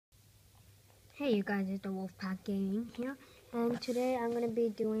Hey you guys, it's the Wolfpack Gaming here, and today I'm going to be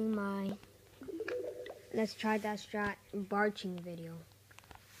doing my Let's Try That Strat barching video.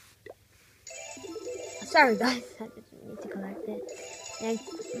 Sorry guys, I just need to collect it. And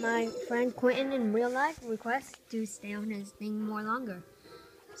my friend Quentin in real life requests to stay on his thing more longer.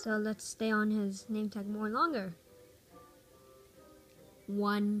 So let's stay on his name tag more longer.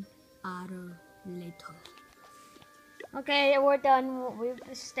 1 hour later. Okay, we're done. We've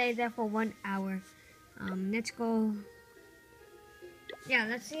stayed there for 1 hour. Let's go. Yeah,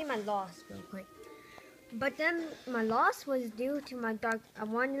 let's see my loss real quick. But then my loss was due to my dark. I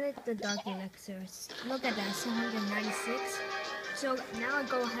wanted the dark elixirs. Look at that, 796. So now I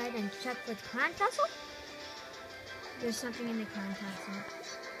go ahead and check for the clan castle. There's something in the clan castle.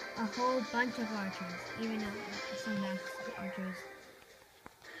 A whole bunch of archers, even some max archers.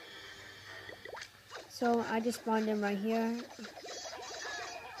 So I just spawned them right here.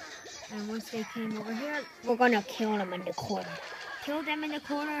 And once they came over here, we're gonna kill them in the corner. Kill them in the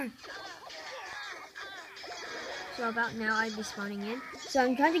corner. So about now I'd be spawning in. So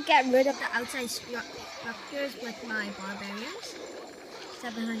I'm trying to get rid of the outside structures with my barbarians.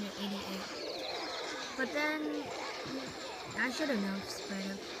 788. But then I should have known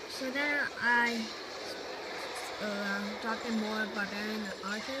better. So then I dropped in more barbarian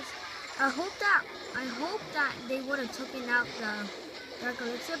archers. I hope that they would have taken out the dark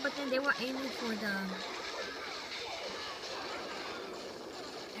elixir, but then they were aiming for the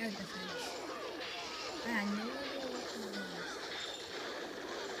air defense. I had no idea what it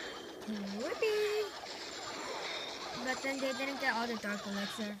was. Whoopee! But then they didn't get all the dark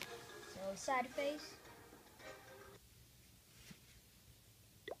elixir. So sad face.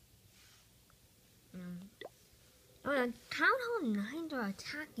 Oh, the Town Hall 9s are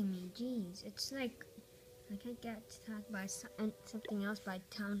attacking me. Jeez, it's like I can't get attacked by something else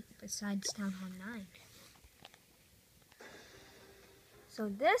besides Town Hall 9. So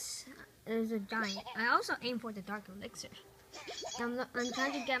this is a giant. I also aim for the dark elixir. I'm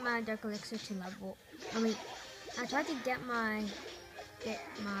trying to get my dark elixir to level. I tried to get my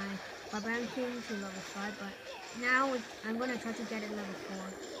barbarian king to level 5, but now I'm gonna try to get it level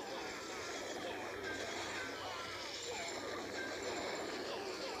 4.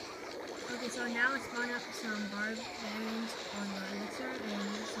 Okay, so now let's spawn up some barbarians on the elixir and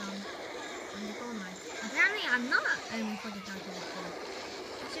some on the gold mine. Apparently, I'm not aiming for the dark elixir.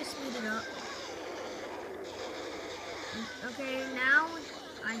 Let's just speed it up. Okay, now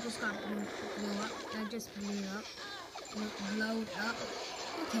I just got blew up. I just blew up. Blowed up.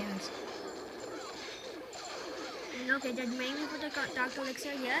 Who cares? Okay, they're aiming for the dark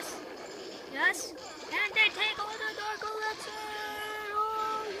elixir. Yes. Yes. And they take all the dark elixir.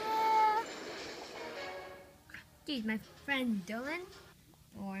 Geez, my friend Dylan,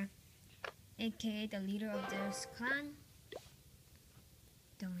 or aka the leader of this clan,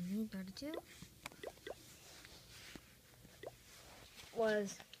 Dylan32,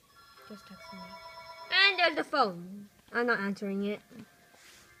 was just texting me. And there's the phone. I'm not answering it.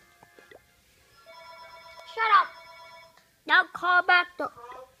 Shut up! Now call back the...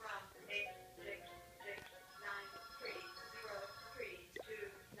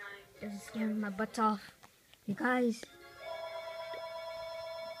 This is scaring my butt off. You guys,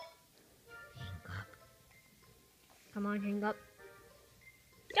 hang up. Come on, hang up.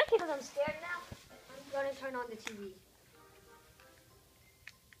 Just because I'm scared now, I'm gonna turn on the TV.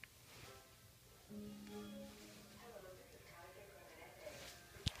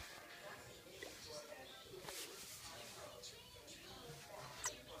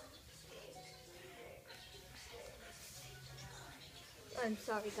 I'm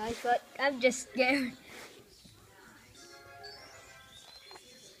sorry guys, but I'm just scared.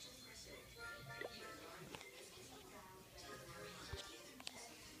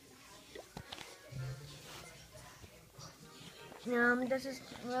 This is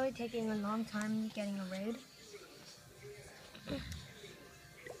really taking a long time getting a raid.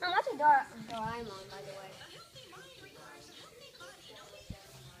 I'm watching Doraemon, by the way.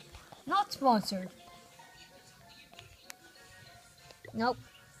 Not sponsored. Nope.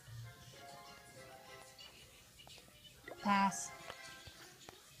 Pass.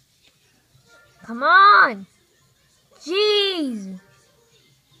 Come on! Jeez!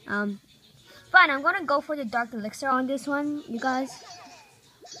 Fine, I'm gonna go for the dark elixir on this one, you guys.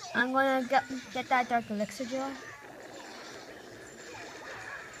 I'm gonna get that dark elixir jar.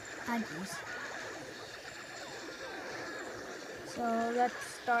 Jeez. So let's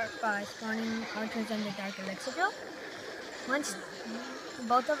start by spawning archers on the dark elixir jar. Once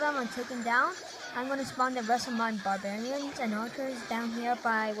both of them are taken down, I'm gonna spawn the rest of my barbarians and archers down here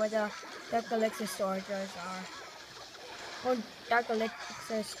by where the dark elixir storagers are. Or dark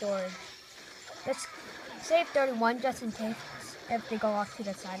elixir storage. Let's save 31 just in case if they go off to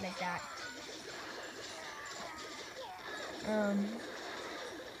the side like that.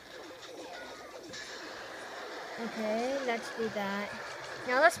 Okay, let's do that.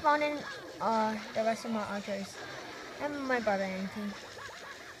 Now let's spawn in the rest of my archers and my barbarian team.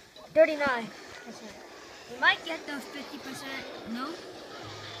 39%. We might get the 50%. No?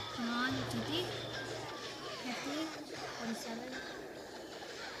 Come on, 50, 47.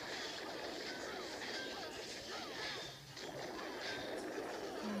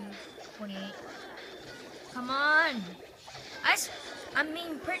 48. Come on.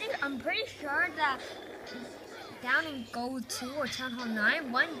 I'm pretty sure that down in Gold 2 or Town Hall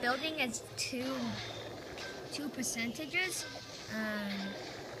 9, one building is two percentages.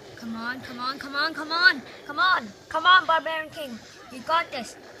 Come on, Barbarian King. You got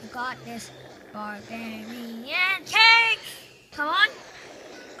this. Barbarian King. Come on.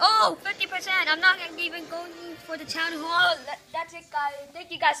 Oh, 50%. I'm not even going for the Town Hall. That's it, guys.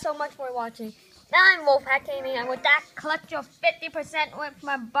 Thank you guys so much for watching. I'm Wolfhack Gaming, and with that clutch of 50% with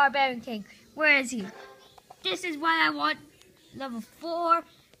my Barbarian King. Where is he? This is why I want level 4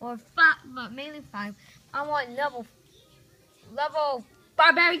 or 5, but mainly 5. I want level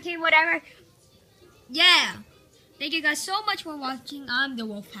Barbarian King, whatever. Yeah. Thank you guys so much for watching. I'm the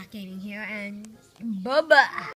Wolfhack Gaming here, and bye-bye.